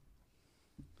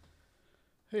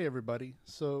Hey everybody.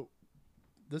 So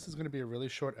this is going to be a really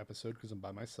short episode because I'm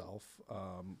by myself.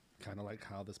 Kind of like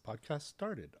how this podcast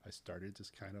started. I started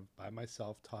just kind of by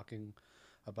myself talking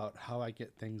about how I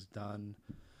get things done.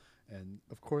 And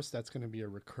of course, that's going to be a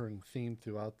recurring theme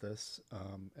throughout this.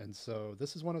 And so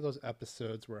this is one of those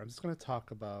episodes where I'm just going to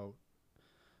talk about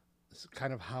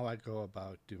kind of how I go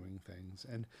about doing things.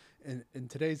 And in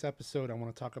today's episode, I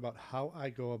want to talk about how I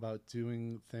go about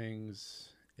doing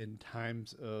things in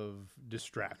times of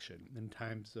distraction, in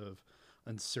times of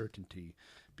uncertainty.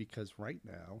 Because right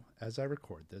now, as I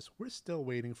record this, we're still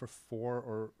waiting for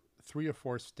three or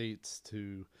four states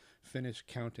to finish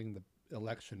counting the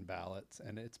election ballots.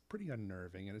 And it's pretty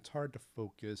unnerving and it's hard to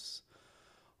focus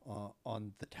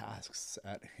on the tasks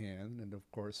at hand. And of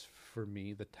course, for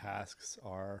me, the tasks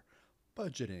are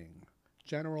budgeting,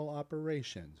 general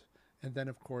operations, and then,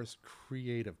 of course,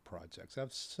 creative projects. I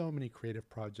have so many creative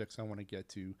projects I want to get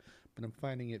to, but I'm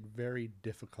finding it very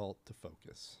difficult to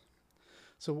focus.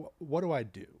 So, what do I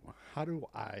do? How do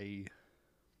I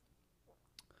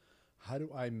how do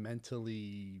I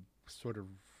mentally sort of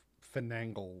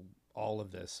finagle all of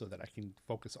this so that I can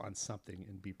focus on something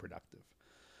and be productive?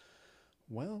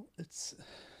 Well, it's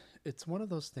one of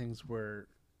those things where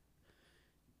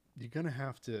you're gonna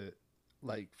have to,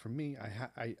 like, for me,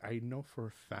 I know for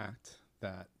a fact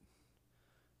that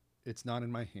it's not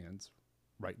in my hands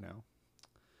right now.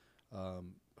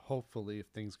 Hopefully, if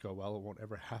things go well, it won't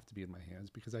ever have to be in my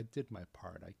hands because I did my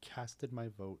part. I casted my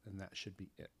vote, and that should be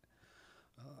it.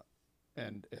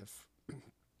 And if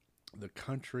the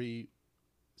country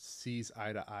sees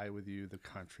eye to eye with you, the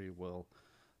country will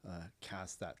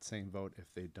cast that same vote.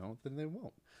 If they don't, then they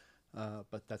won't.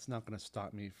 But that's not going to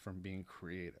stop me from being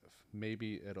creative.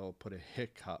 Maybe it'll put a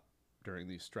hiccup during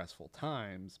these stressful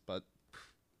times, but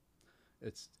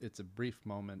it's a brief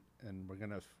moment, and we're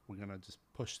gonna just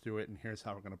push through it. And here's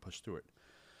how we're gonna push through it.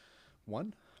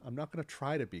 One, I'm not gonna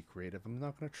try to be creative. I'm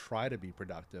not gonna try to be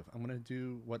productive. I'm gonna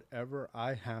do whatever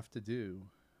I have to do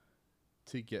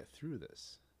to get through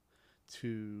this,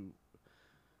 to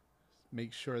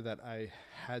make sure that I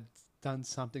had done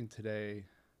something today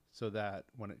so that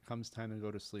when it comes time to go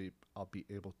to sleep, I'll be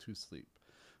able to sleep.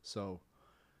 So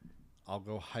I'll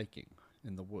go hiking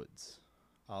in the woods.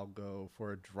 I'll go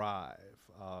for a drive.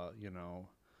 I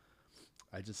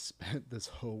just spent this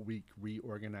whole week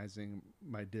reorganizing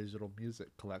my digital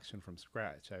music collection from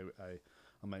scratch.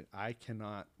 I'm like, I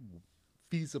cannot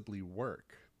feasibly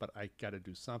work, but I got to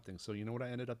do something. So you know what I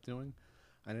ended up doing?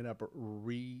 I ended up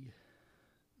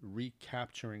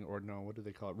recapturing, or no, what do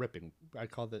they call it? Ripping. I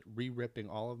called it re-ripping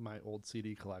all of my old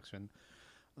CD collection,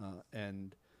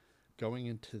 and going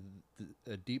into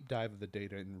a deep dive of the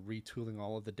data and retooling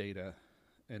all of the data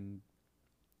and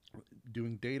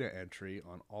doing data entry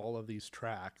on all of these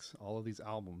tracks, all of these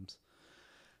albums.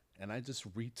 And I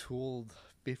just retooled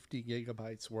 50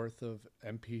 gigabytes worth of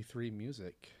MP3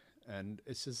 music. And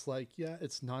it's just like, yeah,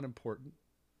 it's not important,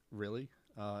 really.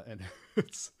 And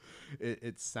it's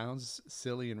it sounds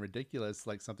silly and ridiculous,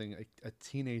 like something a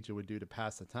teenager would do to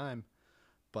pass the time.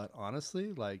 But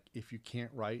honestly, like, if you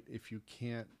can't write, if you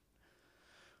can't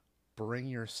bring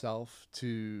yourself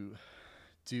to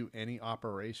do any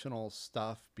operational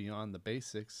stuff beyond the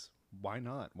basics, why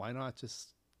not? Why not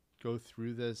just go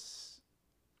through this,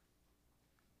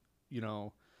 you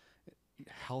know,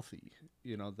 healthy,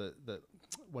 the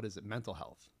what is it, mental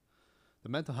health. The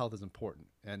mental health is important,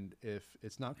 and if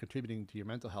it's not contributing to your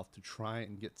mental health, to try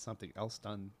and get something else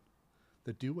done,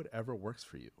 to do whatever works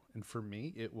for you. And for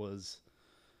me, it was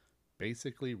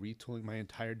basically retooling my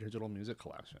entire digital music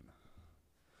collection,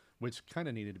 which kind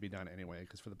of needed to be done anyway,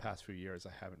 because for the past few years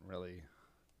I haven't really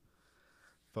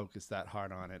focused that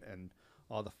hard on it, and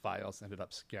all the files ended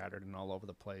up scattered and all over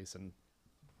the place, and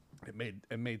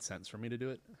it made sense for me to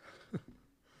do it.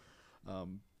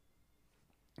 um,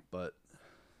 but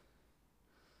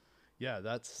yeah,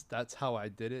 that's how I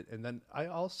did it. And then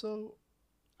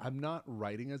I'm not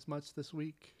writing as much this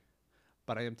week,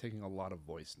 but I am taking a lot of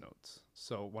voice notes.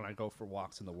 So when I go for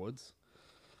walks in the woods,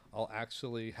 I'll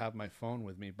actually have my phone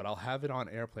with me, but I'll have it on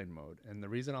airplane mode. And the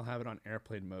reason I'll have it on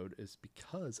airplane mode is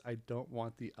because I don't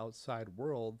want the outside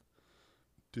world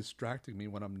distracting me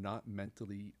when I'm not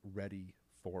mentally ready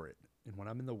for it. And when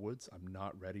I'm in the woods, I'm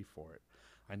not ready for it.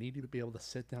 I need to be able to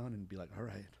sit down and be like, all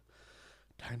right,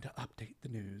 time to update the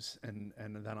news. And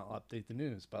then I'll update the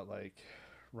news. But like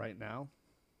right now,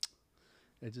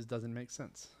 it just doesn't make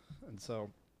sense. And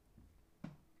so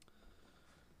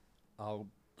I'll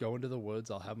go into the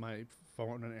woods. I'll have my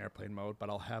phone in airplane mode,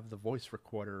 but I'll have the voice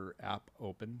recorder app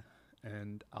open,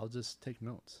 and I'll just take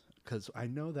notes because I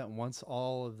know that once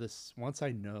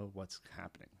I know what's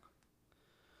happening,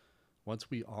 Once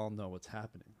we all know what's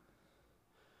happening,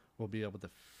 we'll be able to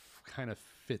kind of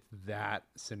fit that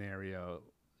scenario,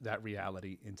 that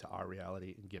reality into our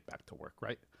reality and get back to work,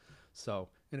 right? So,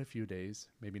 in a few days,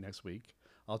 maybe next week,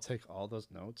 I'll take all those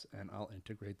notes and I'll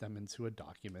integrate them into a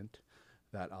document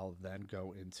that I'll then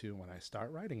go into when I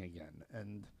start writing again.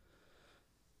 And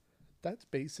that's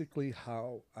basically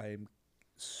how I'm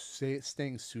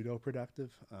staying pseudo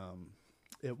productive.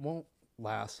 It won't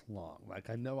last long. Like,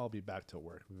 I know I'll be back to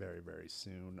work very, very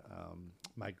soon.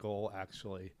 My goal,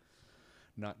 actually,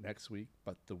 not next week,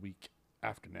 but the week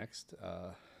after next,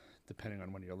 depending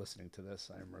on when you're listening to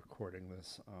this, I'm recording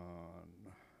this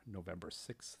on November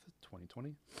 6th,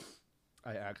 2020.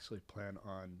 I actually plan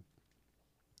on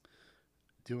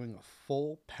doing a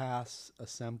full pass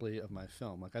assembly of my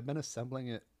film. Like, I've been assembling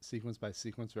it sequence by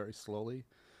sequence very slowly,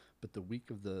 but the week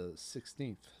of the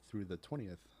 16th through the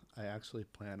 20th, I actually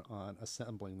plan on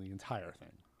assembling the entire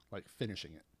thing, like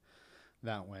finishing it.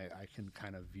 That way I can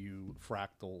kind of view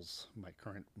Fractals, my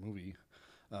current movie,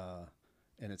 uh,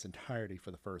 in its entirety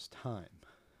for the first time.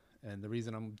 And the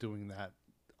reason I'm doing that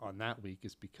on that week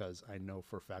is because I know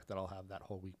for a fact that I'll have that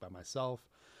whole week by myself,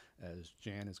 as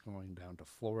Jan is going down to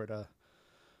Florida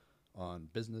on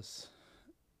business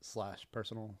slash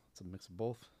personal. It's a mix of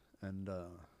both. And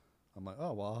I'm like,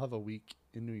 oh, well, I'll have a week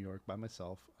in New York by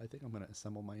myself. I think I'm going to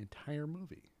assemble my entire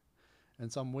movie.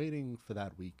 And so I'm waiting for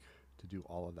that week to do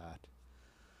all of that.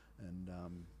 And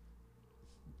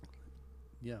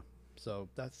yeah, so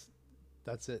that's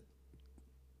it.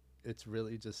 It's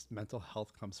really just mental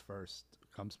health comes first,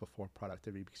 comes before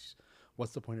productivity. Because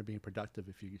what's the point of being productive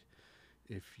if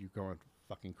you're going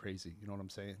fucking crazy? You know what I'm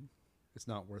saying? It's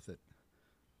not worth it.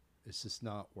 It's just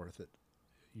not worth it.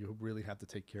 You really have to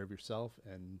take care of yourself.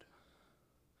 And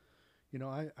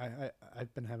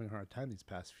I've been having a hard time these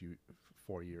past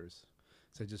 4 years.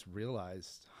 So I just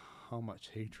realized how much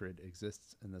hatred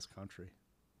exists in this country.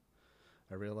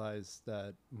 I realized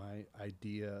that my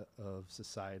idea of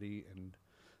society and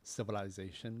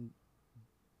civilization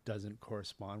doesn't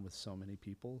correspond with so many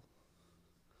people.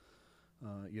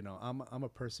 I'm a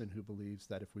person who believes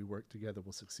that if we work together,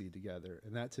 we'll succeed together.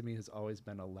 And that to me has always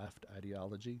been a left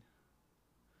ideology.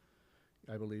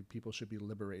 I believe people should be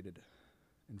liberated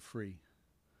and free,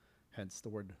 hence the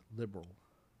word liberal.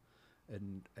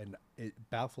 And it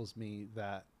baffles me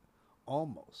that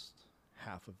almost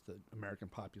half of the American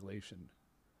population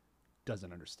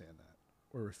doesn't understand that,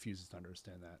 or refuses to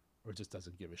understand that, or just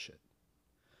doesn't give a shit.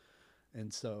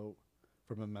 And so,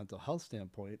 from a mental health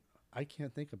standpoint, I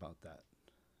can't think about that.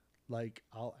 Like,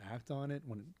 I'll act on it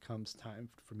when it comes time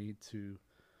for me to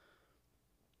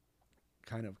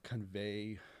kind of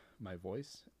convey my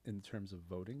voice in terms of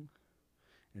voting,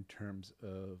 in terms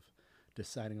of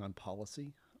deciding on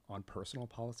policy, on personal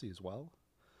policy as well.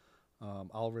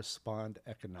 I'll respond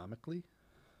economically.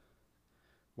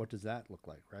 What does that look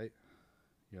like, right?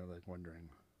 You're like wondering,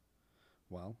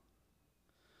 well,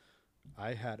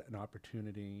 I had an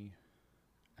opportunity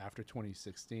after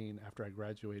 2016, after I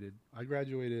graduated.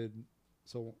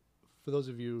 So for those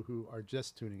of you who are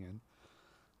just tuning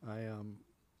in,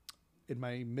 in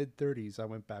my mid 30s, I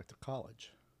went back to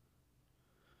college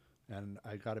and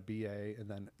I got a BA, and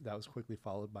then that was quickly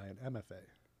followed by an MFA.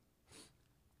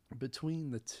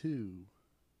 Between the two,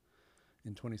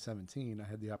 in 2017, I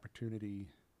had the opportunity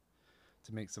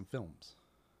to make some films.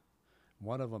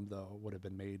 One of them, though, would have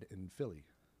been made in Philly.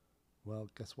 Well,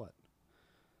 guess what?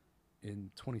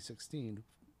 In 2016,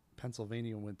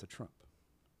 Pennsylvania went to Trump.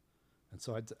 And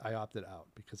so I opted out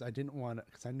because I didn't want to,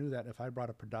 because I knew that if I brought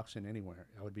a production anywhere,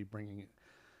 I would be bringing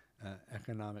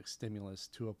economic stimulus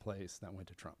to a place that went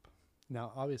to Trump.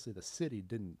 Now, obviously, the city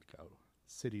didn't go.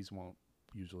 Cities won't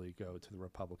usually go to the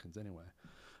Republicans anyway.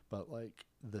 But like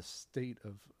the state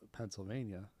of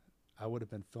Pennsylvania, I would have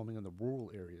been filming in the rural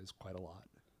areas quite a lot,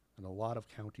 and a lot of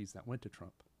counties that went to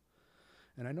Trump.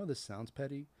 And I know this sounds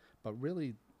petty, but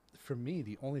really, for me,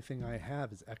 the only thing I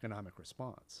have is economic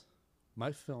response.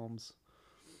 My films,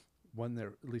 when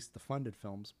they're at least the funded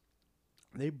films,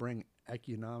 they bring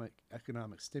economic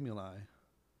stimuli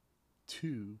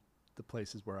to the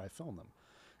places where I film them,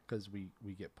 because we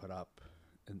get put up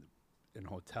in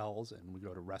hotels, and we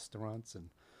go to restaurants, and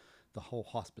the whole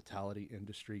hospitality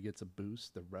industry gets a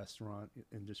boost. The restaurant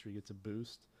industry gets a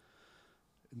boost.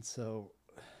 And so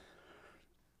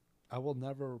I will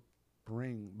never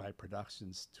bring my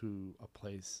productions to a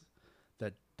place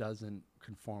that doesn't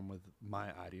conform with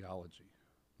my ideology.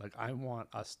 Like, I want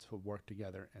us to work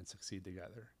together and succeed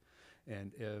together.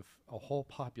 And if a whole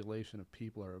population of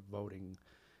people are voting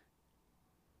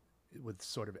with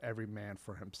sort of every man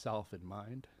for himself in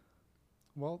mind,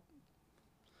 well,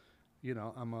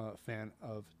 I'm a fan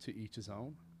of to each his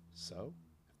own. So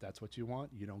if that's what you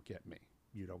want, you don't get me.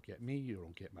 You don't get me. You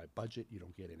don't get my budget. You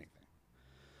don't get anything.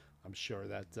 I'm sure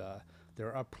that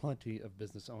there are plenty of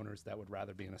business owners that would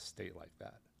rather be in a state like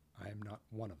that. I am not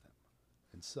one of them.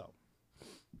 And so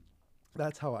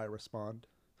that's how I respond.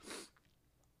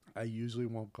 I usually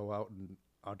won't go out and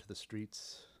onto the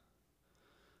streets.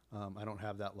 I don't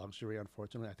have that luxury,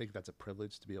 unfortunately. I think that's a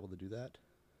privilege to be able to do that.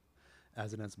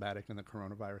 As an asthmatic in the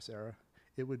coronavirus era,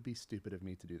 it would be stupid of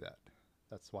me to do that.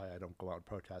 That's why I don't go out and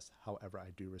protest. However,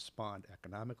 I do respond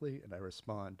economically, and I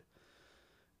respond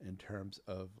in terms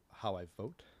of how I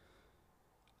vote.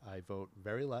 I vote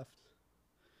very left.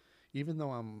 Even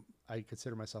though I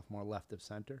consider myself more left of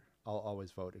center, I'll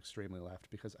always vote extremely left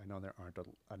because I know there aren't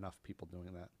enough people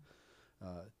doing that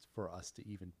for us to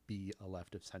even be a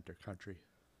left of center country.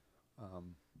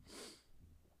 Um,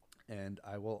 and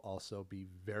I will also be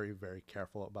very, very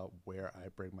careful about where I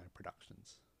bring my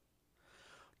productions,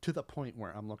 to the point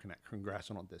where I'm looking at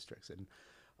congressional districts and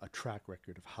a track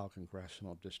record of how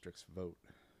congressional districts vote.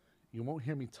 You won't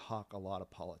hear me talk a lot of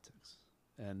politics.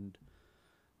 And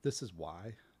this is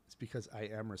why. It's because I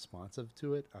am responsive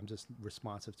to it. I'm just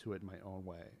responsive to it in my own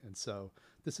way. And so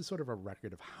this is sort of a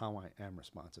record of how I am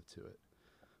responsive to it.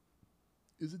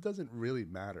 Is it doesn't really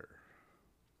matter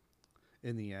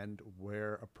in the end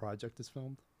where a project is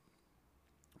filmed,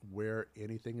 where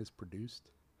anything is produced,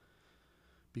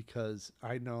 because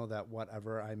I know that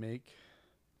whatever I make,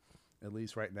 at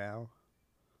least right now,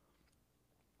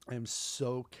 I am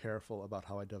so careful about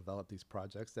how I develop these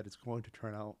projects that it's going to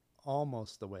turn out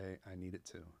almost the way I need it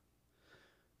to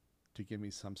give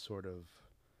me some sort of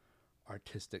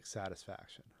artistic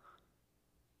satisfaction.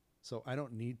 So I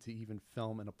don't need to even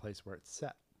film in a place where it's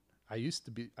set. I used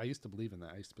to believe in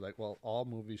that. I used to be like, well, all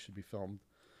movies should be filmed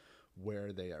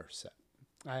where they are set.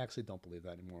 I actually don't believe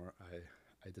that anymore.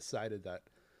 I decided that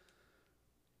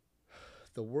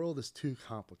the world is too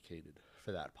complicated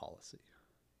for that policy.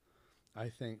 I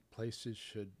think places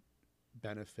should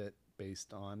benefit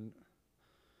based on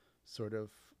sort of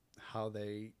how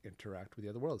they interact with the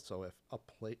other world. So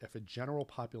if a general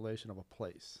population of a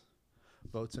place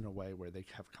votes in a way where they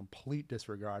have complete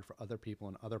disregard for other people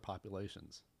and other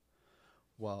populations,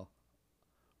 well,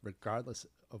 regardless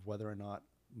of whether or not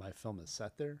my film is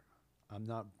set there, I'm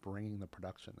not bringing the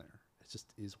production there. It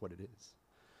just is what it is.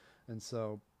 And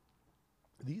so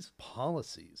these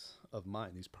policies of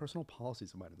mine, these personal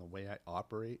policies of mine, and the way I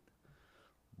operate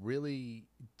really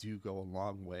do go a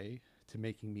long way to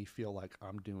making me feel like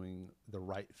I'm doing the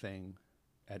right thing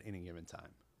at any given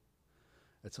time.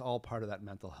 It's all part of that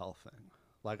mental health thing.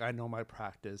 Like, I know my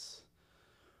practice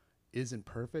isn't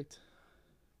perfect,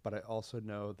 but I also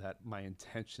know that my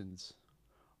intentions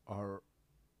are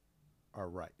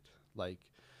right. Like,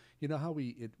 you know how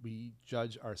we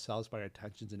judge ourselves by our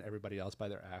intentions and everybody else by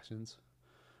their actions?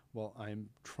 Well, I'm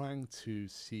trying to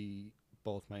see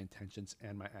both my intentions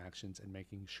and my actions and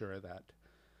making sure that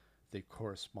they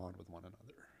correspond with one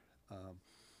another,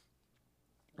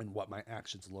 and what my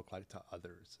actions look like to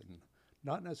others, and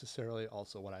not necessarily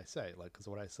also what I say, like, because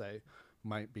what I say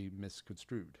might be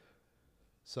misconstrued.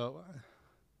 So,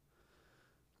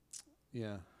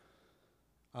 yeah,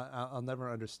 I'll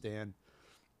never understand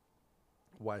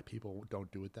why people don't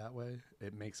do it that way.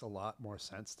 It makes a lot more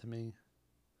sense to me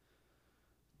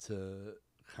to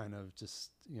kind of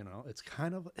just, it's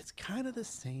kind of the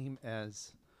same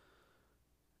as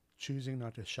choosing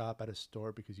not to shop at a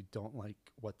store because you don't like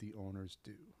what the owners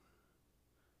do.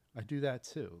 I do that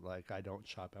too. Like, I don't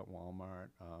shop at Walmart.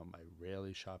 I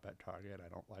rarely shop at Target. I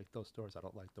don't like those stores. I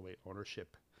don't like the way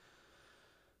ownership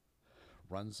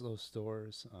runs those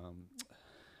stores.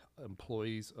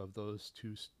 Employees of those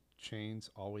two chains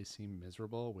always seem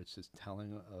miserable, which is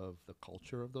telling of the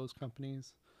culture of those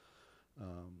companies.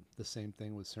 The same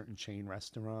thing with certain chain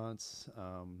restaurants.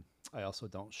 I also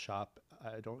don't shop.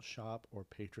 I don't shop or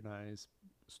patronize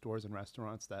stores and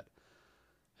restaurants that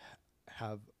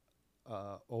have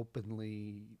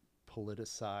openly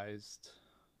politicized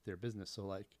their business. So,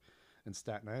 like in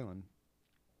Staten Island,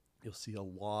 you'll see a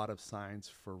lot of signs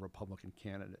for Republican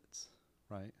candidates,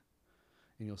 right?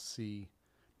 And you'll see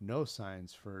no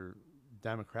signs for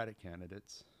Democratic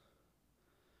candidates.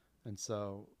 And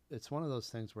so it's one of those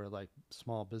things where, like,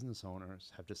 small business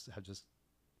owners have just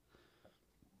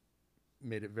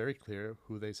made it very clear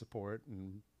who they support,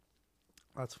 and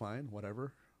that's fine,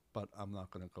 whatever. But I'm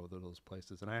not going to go to those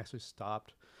places. And I actually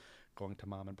stopped going to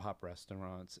mom and pop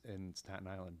restaurants in Staten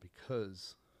Island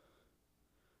because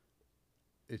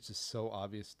it's just so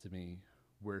obvious to me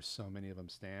where so many of them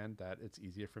stand that it's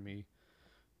easier for me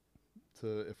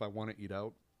to, if I want to eat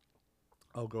out,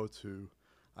 I'll go to,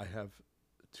 I have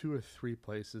 2 or 3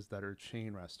 places that are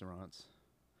chain restaurants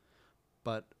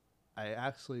but I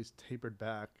actually tapered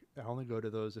back. I only go to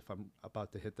those if I'm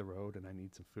about to hit the road and I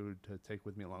need some food to take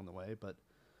with me along the way. But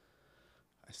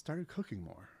I started cooking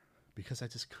more because I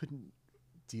just couldn't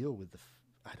deal with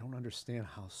I don't understand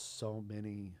how so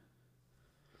many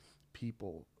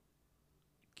people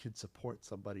could support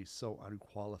somebody so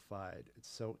unqualified. It's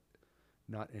so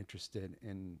not interested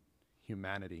in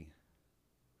humanity.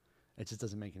 It just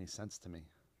doesn't make any sense to me.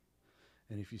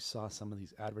 And if you saw some of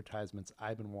these advertisements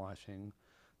I've been watching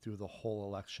through the whole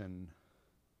election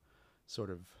sort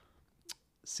of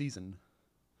season,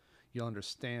 you'll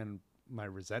understand my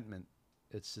resentment.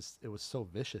 It's just, it was so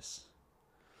vicious.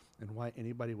 And why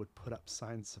anybody would put up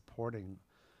signs supporting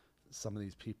some of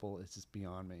these people is just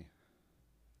beyond me.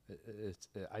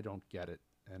 I don't get it.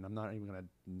 And I'm not even going to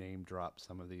name drop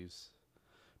some of these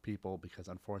people because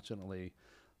unfortunately,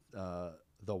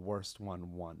 the worst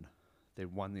one won. They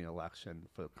won the election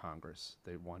for Congress.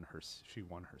 She won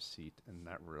her seat, and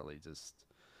that really just,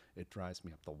 it drives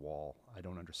me up the wall. I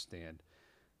don't understand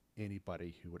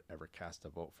anybody who would ever cast a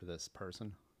vote for this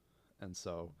person.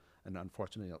 And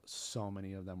unfortunately, so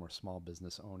many of them were small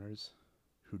business owners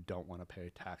who don't want to pay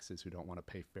taxes, who don't want to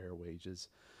pay fair wages.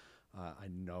 I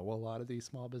know a lot of these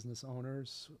small business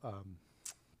owners,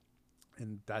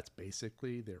 and that's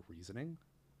basically their reasoning.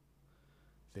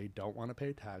 They don't want to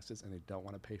pay taxes and they don't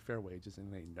want to pay fair wages,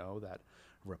 and they know that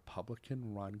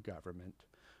Republican-run government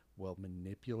will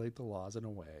manipulate the laws in a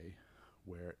way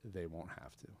where they won't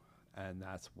have to. And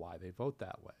that's why they vote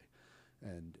that way.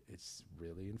 And it's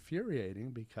really infuriating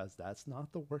because that's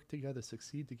not the work together,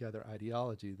 succeed together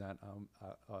ideology that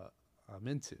I'm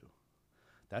into.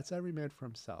 That's every man for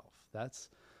himself. That's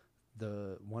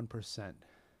the 1%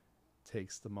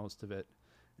 takes the most of it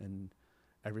and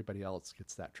everybody else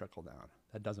gets that trickle down.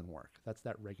 That doesn't work. That's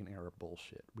that Reagan era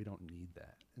bullshit. We don't need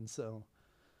that. And so,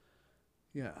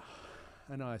 yeah,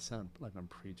 I know I sound like I'm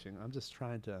preaching. I'm just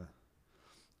trying to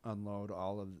unload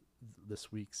all of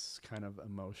this week's kind of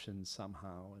emotions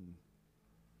somehow and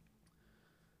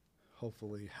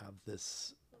hopefully have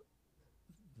this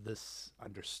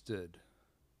understood.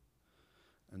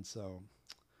 And so,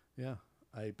 yeah,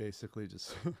 I basically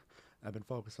just I've been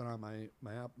focusing on my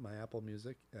Apple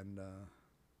Music, and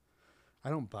I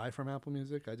don't buy from Apple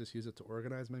Music. I just use it to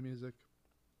organize my music.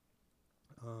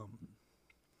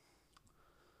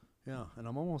 Yeah, and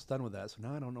I'm almost done with that. So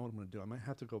now I don't know what I'm going to do. I might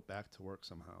have to go back to work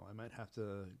somehow. I might have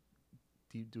to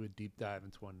do a deep dive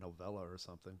into a novella or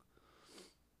something.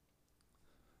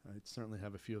 I certainly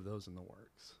have a few of those in the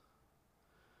works.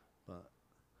 But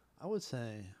I would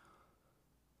say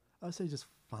just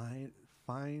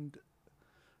find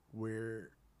where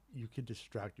you can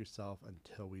distract yourself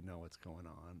until we know what's going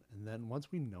on. And then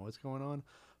once we know what's going on,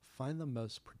 find the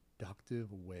most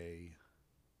productive way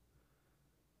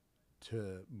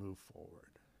to move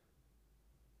forward.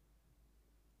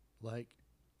 Like,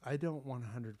 I don't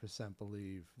 100%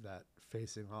 believe that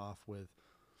facing off with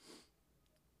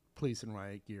police and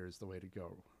riot gear is the way to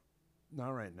go.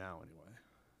 Not right now, anyway.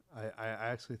 I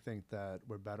actually think that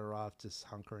we're better off just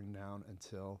hunkering down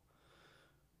until,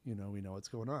 we know what's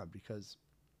going on, because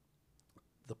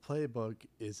the playbook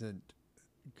isn't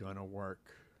going to work.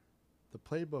 The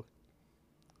playbook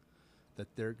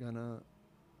that they're going to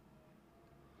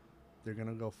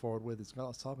go forward with, it's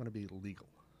all going to be legal.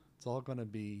 It's all going to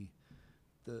be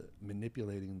the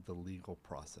manipulating the legal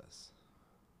process.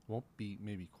 Won't be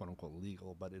maybe quote unquote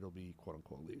legal, but it'll be quote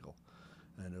unquote legal.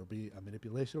 And it'll be a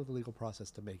manipulation of the legal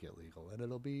process to make it legal. And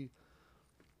it'll be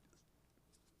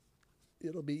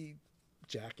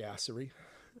jackassery.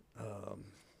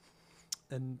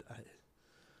 And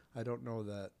I don't know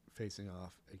that facing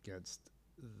off against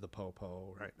the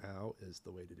popo right now is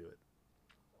the way to do it.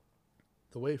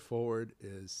 The way forward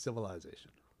is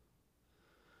civilization,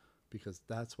 because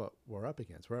that's what we're up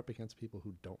against. We're up against people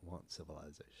who don't want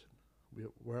civilization.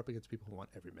 We're up against people who want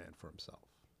every man for himself.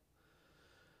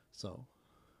 So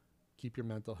keep your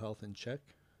mental health in check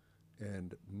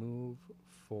and move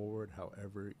forward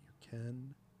however you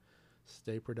can.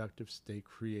 Stay productive, stay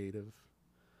creative.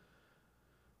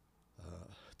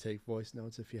 Take voice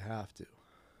notes if you have to.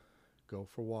 Go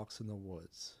for walks in the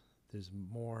woods. There's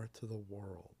more to the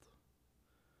world.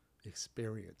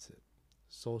 Experience it.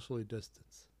 Socially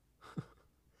distance.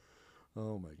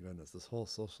 Oh my goodness, this whole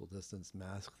social distance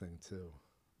mask thing too.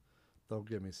 Don't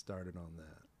get me started on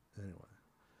that. Anyway,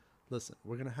 listen,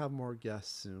 we're going to have more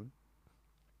guests soon.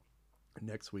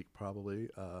 Next week probably.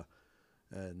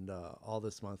 And all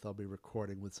this month I'll be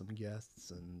recording with some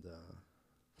guests, and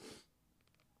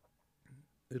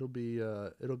it'll be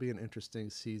an interesting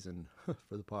season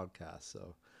for the podcast.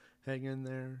 So hang in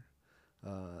there.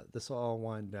 This will all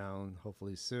wind down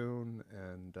hopefully soon,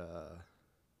 and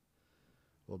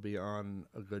we'll be on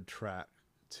a good track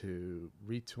to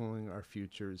retooling our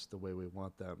futures the way we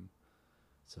want them,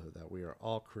 so that we are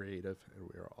all creative and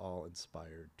we are all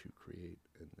inspired to create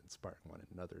and inspire one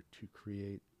another to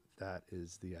create. That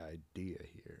is the idea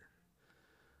here.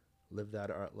 Live that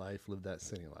art life, live that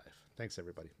cine life. Thanks,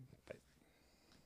 everybody. Bye.